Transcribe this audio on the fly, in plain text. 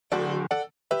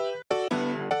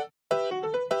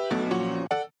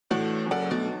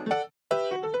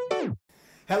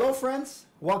Hello friends,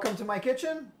 welcome to my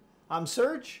kitchen. I'm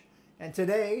Serge, and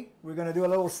today we're going to do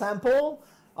a little sample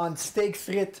on steak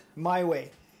frites my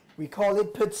way. We call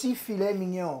it petit filet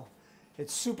mignon.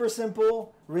 It's super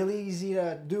simple, really easy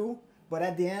to do, but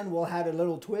at the end we'll add a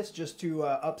little twist just to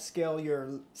upscale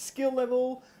your skill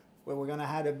level, where we're going to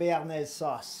add a Béarnaise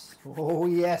sauce. Oh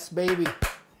yes, baby.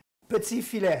 Petit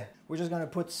filet. We're just going to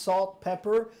put salt,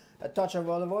 pepper, a touch of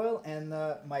olive oil, and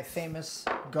my famous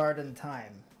garden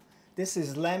thyme. This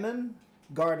is lemon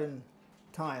garden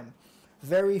thyme.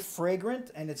 Very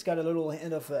fragrant, and it's got a little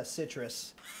hint of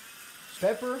citrus.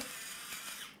 Pepper.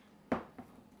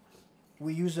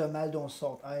 We use a Maldon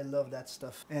Salt. I love that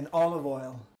stuff. And olive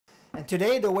oil. And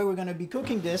today, the way we're going to be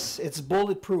cooking this, it's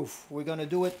bulletproof. We're going to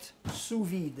do it sous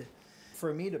vide.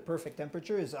 For me, the perfect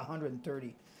temperature is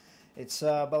 130. It's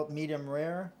about medium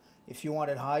rare. If you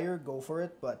want it higher, go for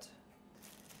it, but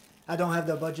I don't have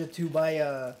the budget to buy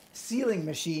a sealing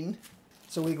machine.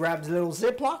 So we grab the little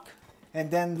Ziploc,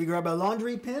 and then we grab a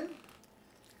laundry pin,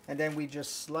 and then we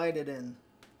just slide it in.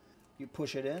 You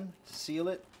push it in, seal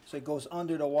it, so it goes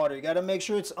under the water. You gotta make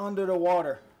sure it's under the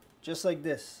water, just like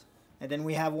this. And then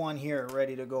we have one here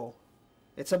ready to go.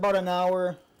 It's about an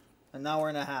hour and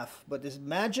a half. But the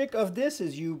magic of this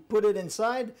is you put it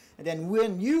inside, and then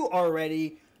when you are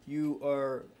ready, you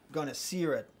are gonna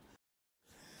sear it.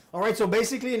 Alright, so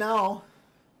basically now,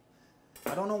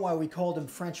 I don't know why we call them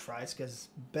French fries, because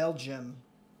Belgium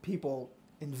people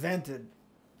invented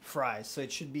fries, so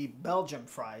it should be Belgium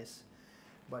fries.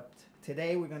 But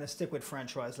today we're going to stick with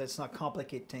French fries. Let's not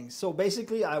complicate things. So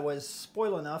basically I was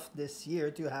spoiled enough this year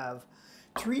to have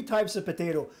 3 types of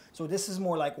potato. So this is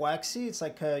more like waxy. It's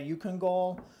like a Yukon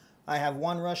Gold. I have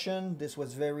one Russian. This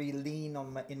was very lean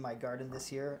in my garden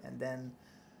this year. And then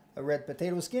a red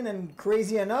potato skin, and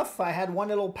crazy enough, I had one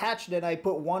little patch that I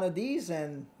put one of these,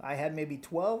 and I had maybe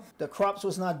 12. The crops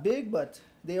was not big, but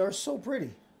they are so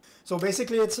pretty. So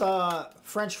basically it's a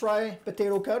French fry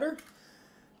potato cutter.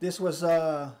 This was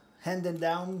handed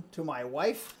down to my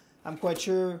wife. I'm quite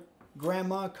sure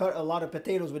grandma cut a lot of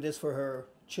potatoes with this for her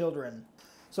children.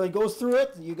 So it goes through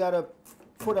it. You gotta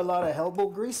put a lot of elbow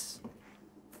grease.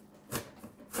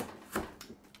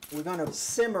 We're gonna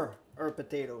simmer our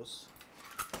potatoes.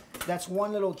 That's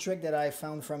one little trick that I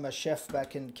found from a chef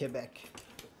back in Quebec.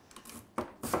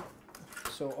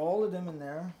 So all of them in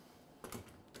there.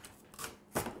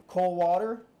 Cold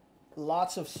water,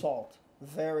 lots of salt.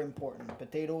 Very important.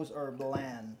 Potatoes are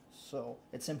bland, so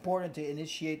it's important to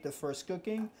initiate the first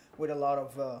cooking with a lot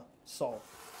of salt.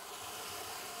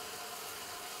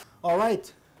 All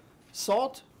right,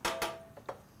 salt.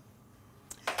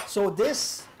 So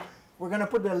this, we're gonna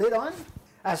put the lid on.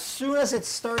 As soon as it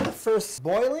starts first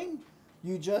boiling,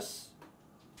 you just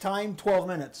time 12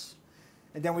 minutes.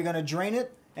 And then we're going to drain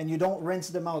it, and you don't rinse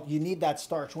them out. You need that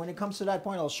starch. When it comes to that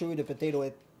point, I'll show you the potato.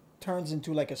 It turns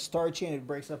into like a starchy and it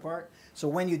breaks apart. So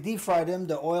when you deep fry them,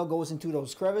 the oil goes into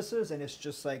those crevices, and it's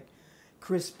just like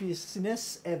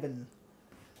crispiness heaven.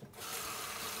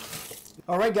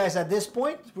 All right, guys, at this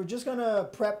point, we're just going to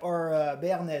prep our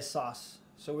Béarnaise sauce.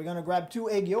 So we're going to grab 2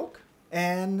 egg yolk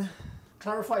and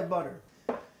clarified butter.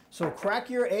 So crack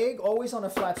your egg always on a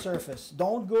flat surface.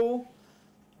 Don't go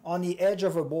on the edge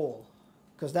of a bowl,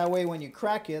 because that way when you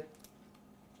crack it,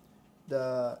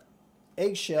 the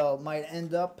eggshell might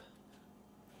end up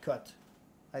cut.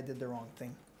 I did the wrong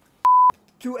thing.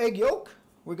 2 egg yolk,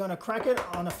 we're going to crack it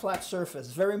on a flat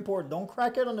surface. Very important. Don't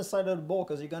crack it on the side of the bowl,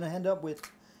 because you're going to end up with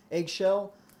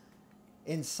eggshell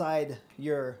inside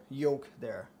your yolk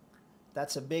there.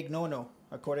 That's a big no-no,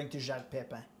 according to Jacques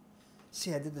Pepin.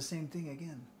 See, I did the same thing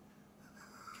again.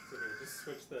 Just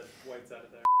switch the whites out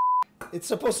of there. It's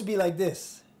supposed to be like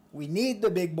this. We need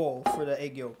the big bowl for the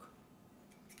egg yolk.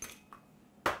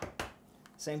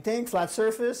 Same thing, flat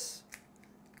surface.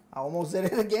 I almost did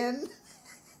it again.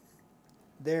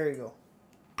 There you go.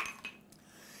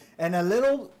 And a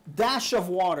little dash of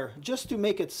water, just to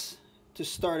make it, to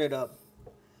start it up.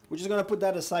 We're just going to put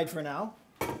that aside for now.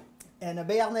 And a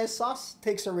Béarnaise sauce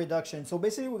takes a reduction. So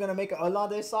basically we're going to make a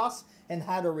Hollandaise sauce and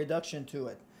add a reduction to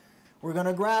it. We're going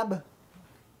to grab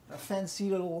a fancy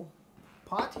little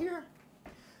pot here.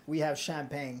 We have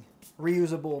champagne,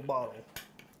 reusable bottle.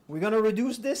 We're going to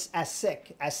reduce this à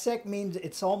sec. À sec means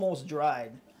it's almost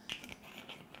dried.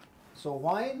 So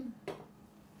wine,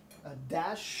 a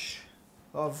dash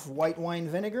of white wine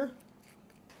vinegar,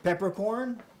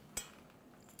 peppercorn.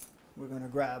 We're going to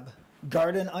grab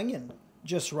garden onion,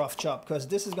 just rough chop, because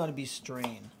this is going to be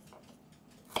strained.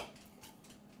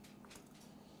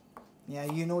 Yeah,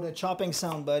 you know the chopping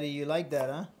sound, buddy. You like that,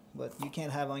 huh? But you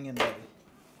can't have onion, buddy.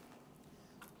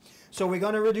 So we're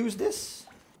going to reduce this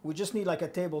We just need like a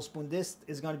tablespoon. This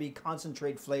is going to be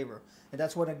concentrate flavor. And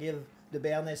that's what I give the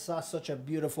Béarnaise sauce such a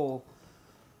beautiful,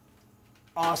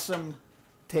 awesome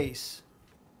taste.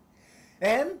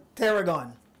 And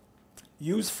tarragon.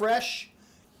 Use fresh,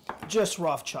 just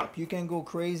rough chop. You can go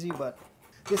crazy, but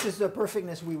this is the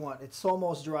perfectness we want. It's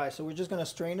almost dry, so we're just going to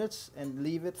strain it and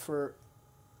leave it for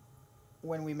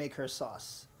when we make her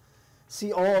sauce. See,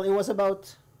 it was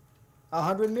about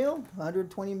 100 mil,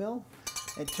 120 mil.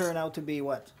 It turned out to be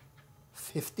what?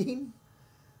 15?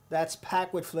 That's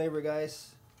packed with flavor,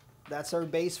 guys. That's our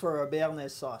base for our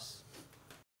Béarnaise sauce.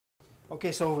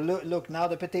 Okay, so look, now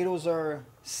the potatoes are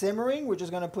simmering. We're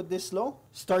just gonna put this slow.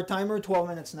 Start timer, 12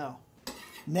 minutes now.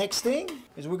 Next thing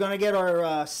is we're gonna get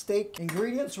our steak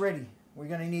ingredients ready. We're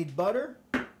gonna need butter,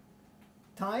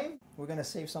 thyme. We're gonna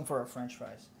save some for our French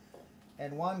fries.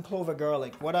 And 1 clove of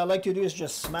garlic. What I like to do is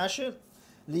just smash it,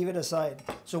 leave it aside.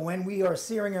 So when we are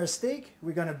searing our steak,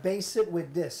 we're gonna baste it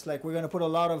with this. Like we're gonna put a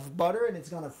lot of butter and it's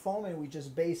gonna foam and we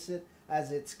just baste it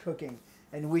as it's cooking.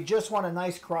 And we just want a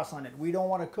nice crust on it. We don't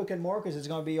want to cook it more because it's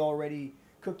going to be already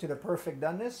cooked to the perfect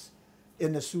doneness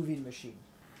in the sous vide machine.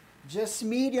 Just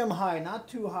medium high, not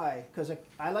too high, because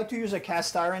I like to use a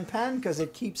cast iron pan because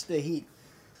it keeps the heat.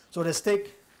 So the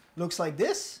steak looks like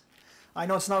this. I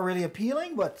know it's not really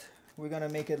appealing, but we're going to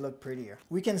make it look prettier.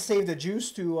 We can save the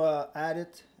juice to add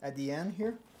it at the end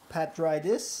here. Pat dry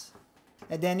this.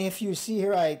 And then if you see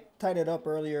here, I tied it up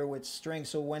earlier with string,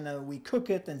 so when we cook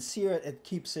it and sear it, it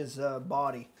keeps its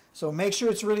body. So make sure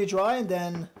it's really dry, and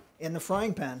then in the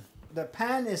frying pan. The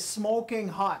pan is smoking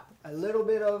hot. A little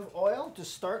bit of oil to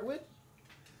start with.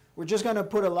 We're just going to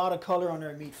put a lot of color on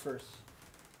our meat first.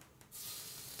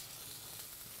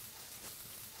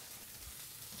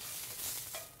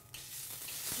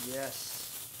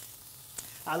 Yes.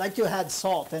 I like to add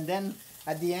salt, and then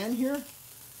at the end here,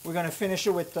 we're going to finish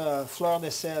it with fleur de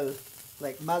sel,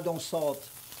 like Maldon Salt,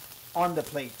 on the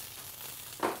plate.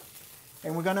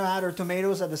 And we're going to add our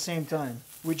tomatoes at the same time.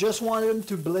 We just want them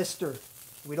to blister.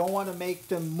 We don't want to make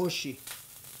them mushy.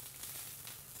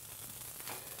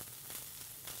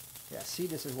 Yeah, see,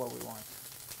 this is what we want.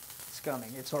 It's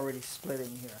coming. It's already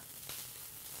splitting here.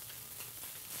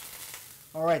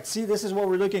 All right, see, this is what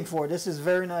we're looking for. This is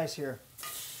very nice here.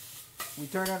 We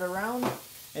turn it around.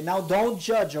 And now don't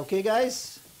judge, okay,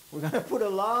 guys? We're going to put a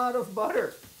lot of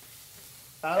butter.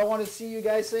 I don't want to see you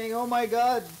guys saying, oh my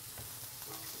God.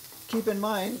 Keep in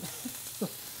mind,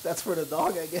 that's for the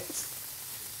dog, I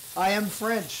guess. I am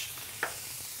French.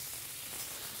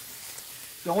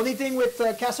 The only thing with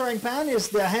cast iron pan is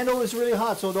the handle is really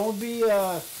hot, so don't be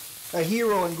a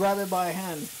hero and grab it by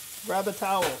hand. Grab a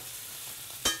towel.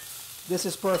 This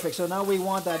is perfect. So now we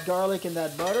want that garlic and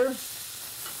that butter.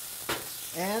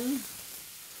 And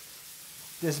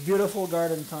this beautiful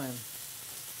garden thyme.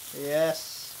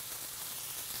 Yes.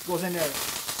 Goes in there.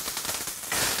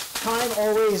 Thyme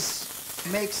always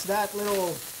makes that little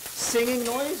singing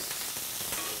noise.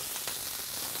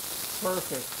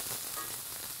 Perfect.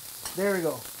 There we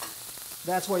go.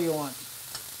 That's what you want.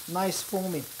 Nice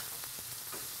foamy.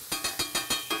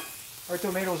 Our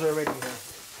tomatoes are ready here.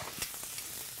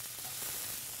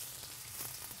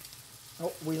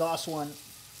 Oh, we lost one.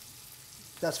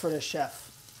 That's for the chef.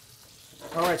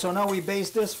 All right, so now we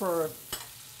baste this for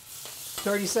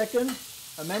 30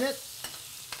 seconds, a minute.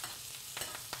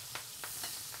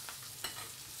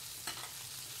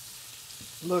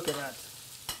 Look at that.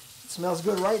 It smells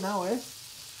good right now, eh?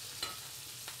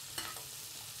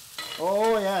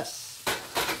 Oh, yes.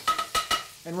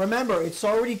 And remember, it's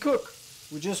already cooked.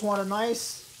 We just want a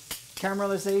nice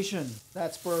caramelization.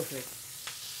 That's perfect.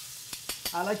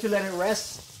 I like to let it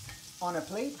rest on a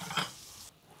plate.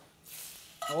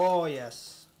 Oh,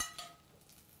 yes.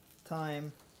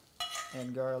 Thyme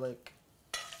and garlic.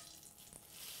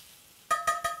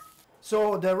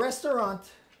 So the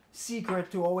restaurant secret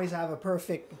to always have a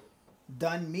perfect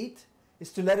done meat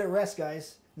is to let it rest,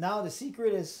 guys. Now the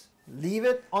secret is leave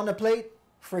it on the plate,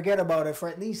 forget about it for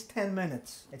at least 10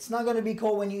 minutes. It's not going to be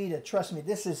cold when you eat it. Trust me,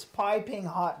 this is piping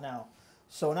hot now.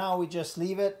 So now we just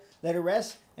leave it, let it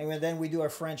rest, and then we do our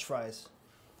French fries.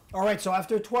 All right, so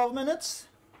after 12 minutes,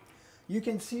 you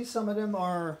can see some of them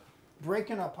are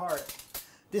breaking apart.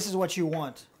 This is what you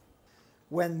want.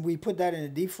 When we put that in a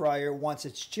deep fryer, once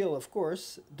it's chill, of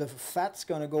course, the fat's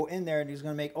going to go in there and it's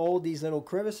going to make all these little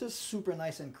crevices super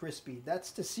nice and crispy.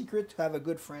 That's the secret to have a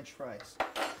good French fries.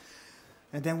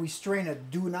 And then we strain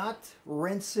it. Do not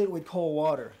rinse it with cold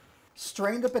water.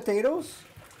 Strain the potatoes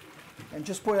and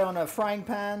just put it on a frying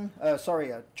pan, a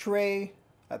tray,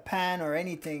 a pan or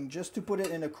anything, just to put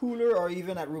it in a cooler or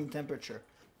even at room temperature.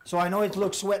 So I know it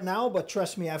looks wet now, but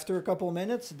trust me, after a couple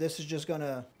minutes, this is just going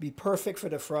to be perfect for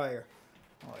the fryer.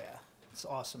 Oh yeah, it's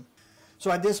awesome.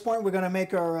 So at this point, we're gonna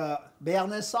make our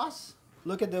Béarnaise sauce.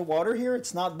 Look at the water here.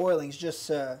 It's not boiling. It's just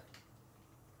sear.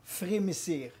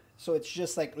 So it's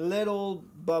just like little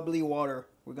bubbly water.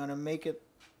 We're gonna make it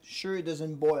sure it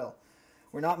doesn't boil.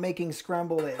 We're not making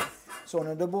scrambled egg. So on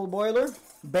a double boiler,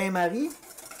 bain-marie,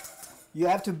 you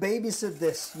have to babysit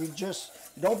this. You just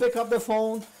don't pick up the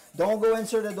phone. Don't go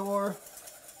answer the door.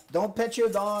 Don't pet your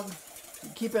dog. You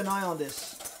keep an eye on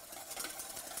this.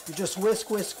 You just whisk,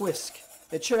 whisk, whisk.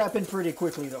 It should happen pretty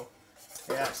quickly though.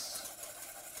 Yes.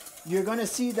 You're gonna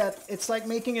see that it's like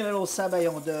making a little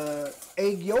sabayon. The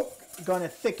egg yolk gonna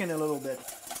thicken a little bit.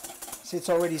 See, it's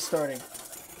already starting.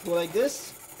 Go like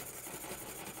this.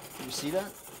 You see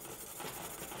that?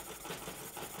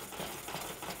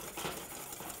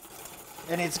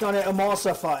 And it's gonna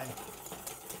emulsify.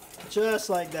 Just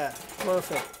like that.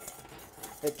 Perfect.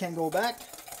 It can go back.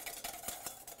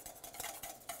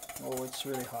 Oh, it's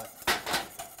really hot.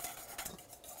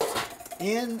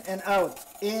 In and out.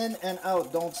 In and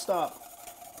out. Don't stop.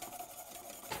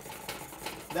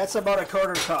 That's about a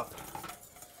quarter cup.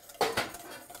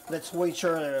 Let's wait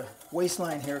your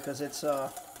waistline here because it's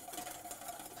a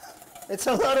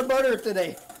lot of butter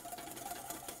today.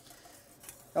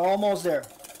 Almost there.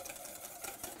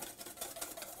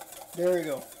 There you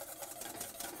go.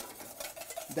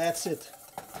 That's it.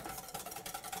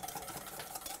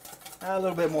 A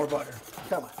little bit more butter.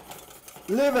 Come on.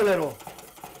 Live a little.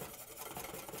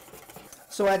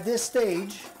 So at this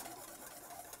stage,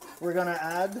 we're going to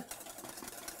add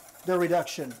the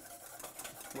reduction.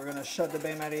 We're going to shut the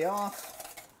bain-marie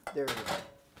off. There we go.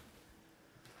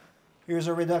 Here's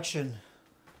a reduction.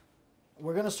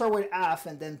 We're going to start with half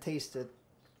and then taste it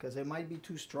because it might be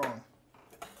too strong.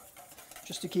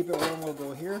 Just to keep it warm, we'll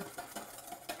go here.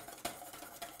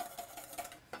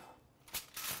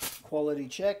 Quality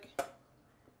check.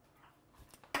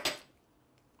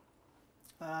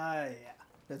 Yeah.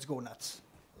 Let's go nuts.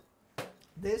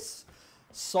 This,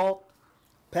 salt,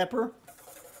 pepper.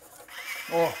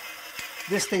 Oh,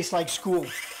 this tastes like school.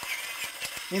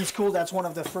 In school, that's one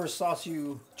of the first sauce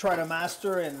you try to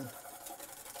master, and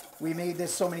we made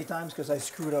this so many times because I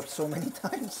screwed up so many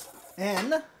times.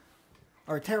 And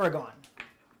our tarragon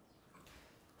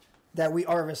that we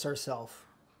harvest ourselves.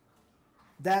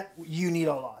 That you need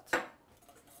a lot.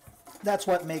 That's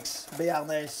what makes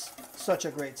Béarnaise such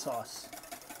a great sauce.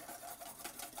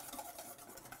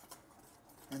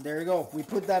 And there you go. We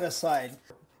put that aside.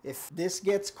 If this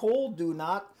gets cold, do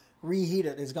not reheat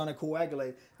it. It's going to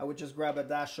coagulate. I would just grab a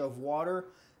dash of water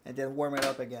and then warm it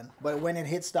up again. But when it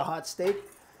hits the hot steak,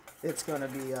 it's going to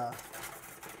be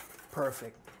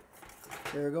perfect.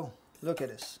 There you go. Look at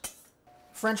this.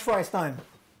 French fries time.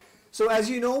 So as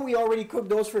you know, we already cooked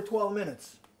those for 12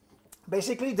 minutes.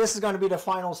 Basically, this is going to be the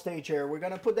final stage here. We're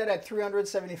going to put that at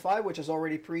 375, which is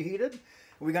already preheated.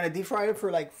 We're going to deep fry it for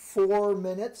like 4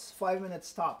 minutes, 5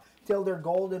 minutes top, till they're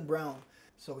golden brown.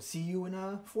 So see you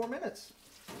in 4 minutes.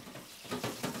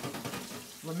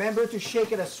 Remember to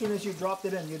shake it as soon as you dropped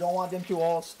it in. You don't want them to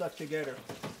all stuck together.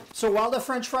 So while the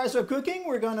French fries are cooking,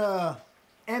 we're going to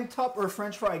amp up our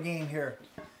French fry game here.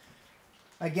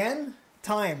 Again,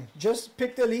 thyme. Just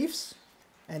pick the leaves.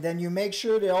 And then you make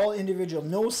sure they're all individual,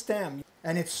 no stem.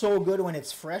 And it's so good when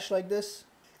it's fresh like this.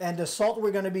 And the salt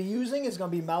we're going to be using is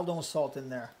going to be Maldon Salt in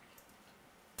there.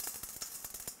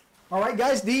 All right,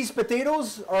 guys, these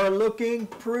potatoes are looking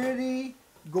pretty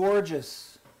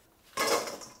gorgeous.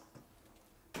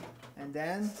 And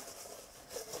then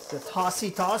the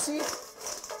tossy.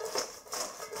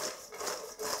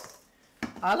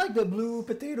 I like the blue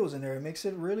potatoes in there. It makes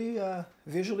it really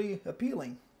visually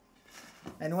appealing.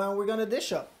 And when we're gonna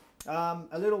dish up,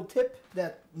 a little tip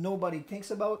that nobody thinks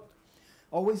about,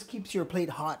 always keeps your plate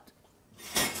hot.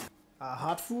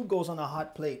 Hot food goes on a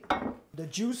hot plate. The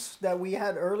juice that we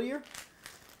had earlier,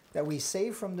 that we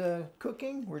saved from the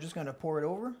cooking, we're just gonna pour it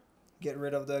over. Get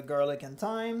rid of the garlic and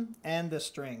thyme and the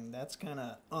string. That's kind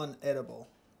of unedible.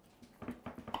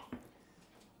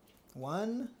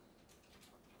 1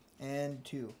 and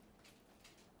 2.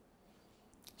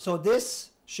 So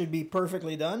this should be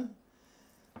perfectly done.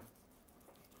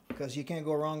 Because you can't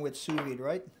go wrong with sous vide,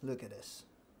 right? Look at this.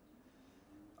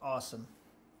 Awesome.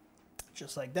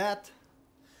 Just like that.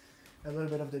 A little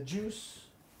bit of the juice.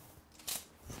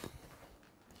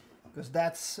 Because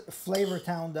that's Flavor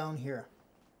Town down here.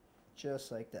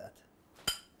 Just like that.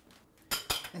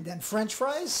 And then French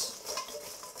fries.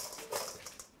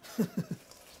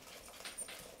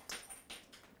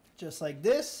 Just like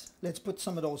this. Let's put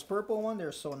some of those purple ones.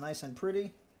 They're so nice and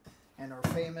pretty. And our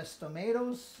famous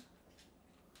tomatoes.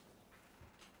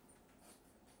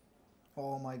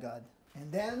 Oh my God.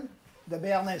 And then the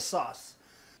Béarnaise sauce.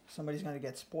 Somebody's going to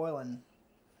get spoiled and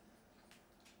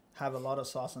have a lot of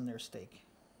sauce on their steak.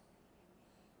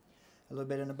 A little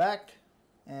bit in the back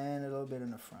and a little bit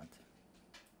in the front.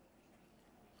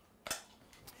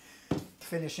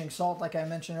 Finishing salt, like I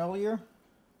mentioned earlier.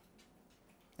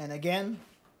 And again,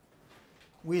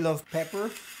 we love pepper.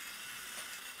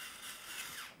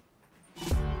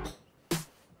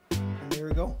 And there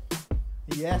we go.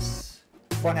 Yes.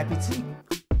 Bon appetit.